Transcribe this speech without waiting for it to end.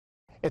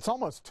It's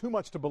almost too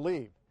much to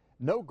believe.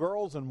 No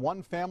girls in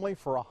one family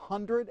for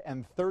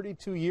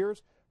 132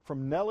 years,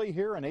 from Nellie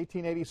here in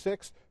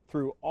 1886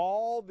 through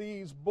all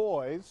these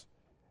boys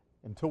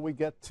until we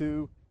get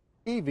to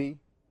Evie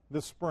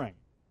this spring.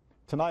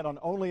 Tonight on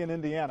Only in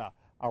Indiana,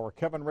 our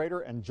Kevin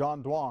Rader and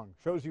John Duong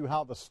shows you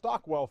how the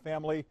Stockwell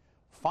family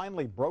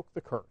finally broke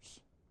the curse.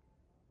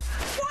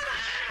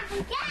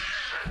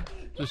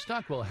 The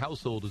Stockwell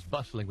household is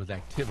bustling with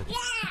activity.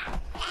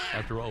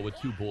 After all, with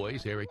two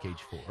boys, Eric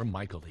age 4,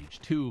 Michael age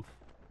 2,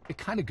 it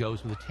kind of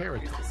goes with the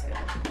territory.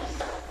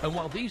 And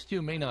while these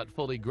two may not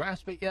fully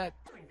grasp it yet,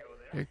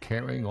 they're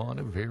carrying on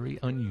a very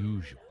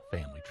unusual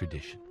family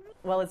tradition.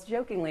 Well, it's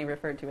jokingly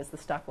referred to as the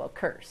Stockwell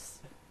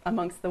curse,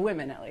 amongst the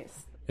women at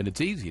least. And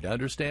it's easy to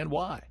understand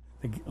why.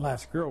 The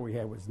last girl we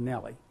had was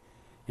Nellie,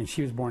 and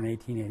she was born in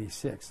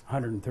 1886,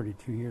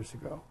 132 years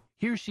ago.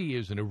 Here she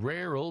is in a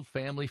rare old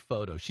family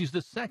photo. She's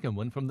the second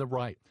one from the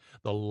right,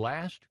 the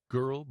last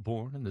girl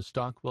born in the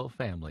Stockwell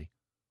family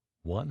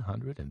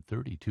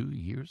 132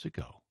 years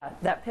ago.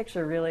 That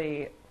picture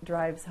really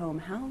drives home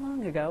how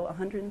long ago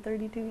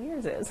 132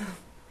 years is.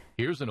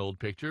 Here's an old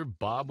picture of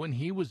Bob when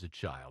he was a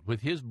child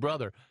with his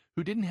brother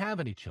who didn't have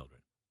any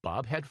children.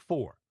 Bob had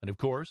 4, and of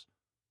course,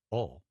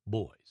 all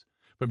boys.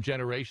 From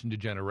generation to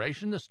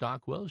generation, the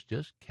Stockwells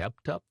just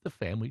kept up the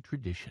family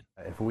tradition.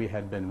 If we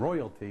had been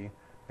royalty,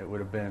 it would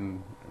have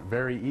been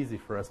very easy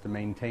for us to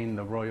maintain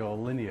the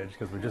royal lineage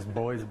because we're just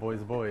boys,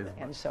 boys, boys.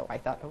 And so I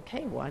thought,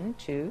 okay, 1,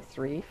 2,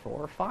 3,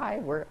 4,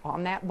 5, we're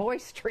on that boy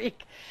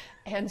streak.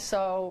 And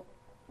so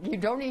you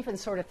don't even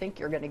sort of think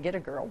you're going to get a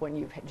girl when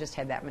you've just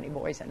had that many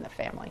boys in the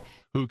family.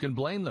 Who can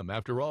blame them?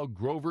 After all,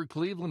 Grover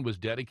Cleveland was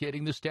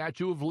dedicating the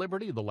Statue of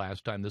Liberty the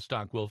last time the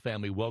Stockwell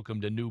family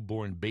welcomed a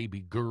newborn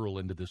baby girl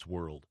into this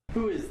world.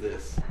 Who is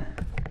this?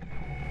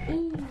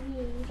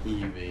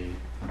 Evie.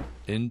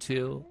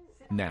 Until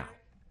now.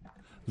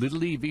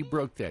 Little Evie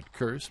broke that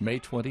curse May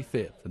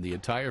 25th, and the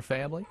entire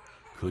family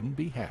couldn't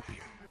be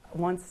happier.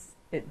 Once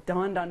it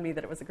dawned on me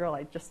that it was a girl,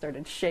 I just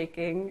started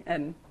shaking,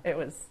 and it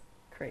was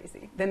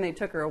crazy. Then they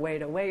took her away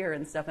to weigh her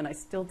and stuff, and I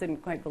still didn't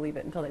quite believe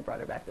it until they brought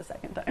her back the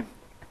second time.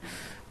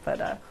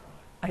 But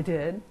I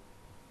did.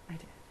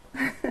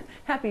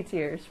 Happy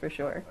tears, for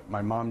sure.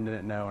 My mom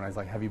didn't know, and I was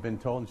like, have you been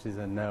told? And she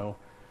said, no.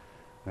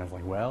 And I was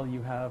like, well,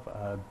 you have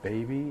a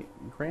baby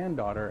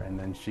granddaughter. And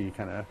then she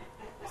kind of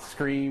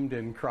screamed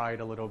and cried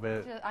a little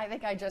bit. I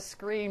think I just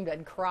screamed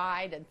and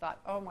cried and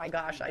thought, oh my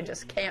gosh, I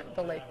just can't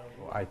believe.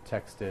 I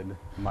texted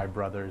my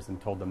brothers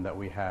and told them that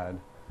we had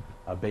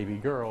a baby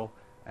girl,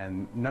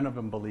 and none of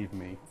them believed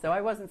me. So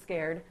I wasn't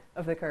scared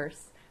of the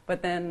curse.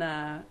 But then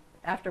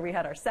after we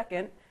had our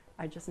second,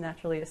 I just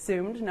naturally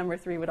assumed number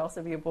 3 would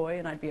also be a boy,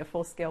 and I'd be a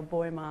full-scale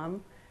boy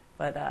mom.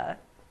 But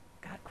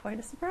got quite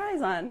a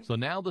surprise on. So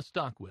now the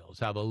Stockwells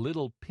have a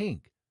little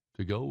pink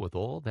to go with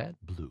all that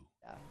blue.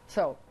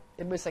 So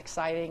it was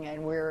exciting,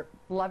 and we're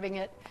loving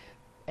it.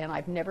 And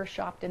I've never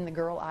shopped in the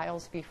girl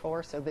aisles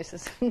before, so this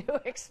is a new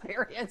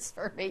experience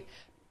for me.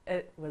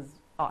 It was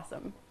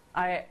awesome.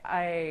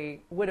 I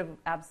would have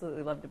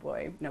absolutely loved a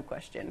boy, no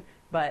question.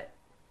 But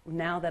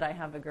now that I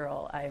have a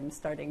girl, I'm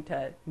starting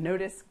to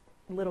notice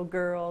little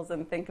girls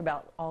and think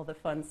about all the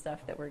fun stuff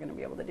that we're going to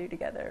be able to do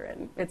together,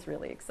 and it's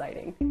really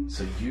exciting.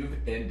 So you've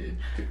ended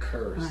the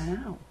curse. I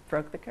know.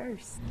 Broke the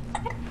curse.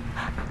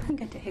 I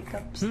get the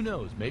hiccups. Who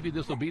knows? Maybe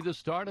this will be the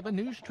start of a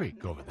new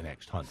streak over the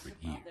next 100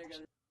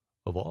 years.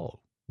 Of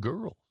all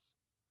girls.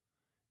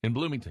 In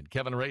Bloomington,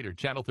 Kevin Rader,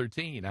 Channel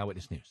 13,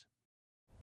 Eyewitness News.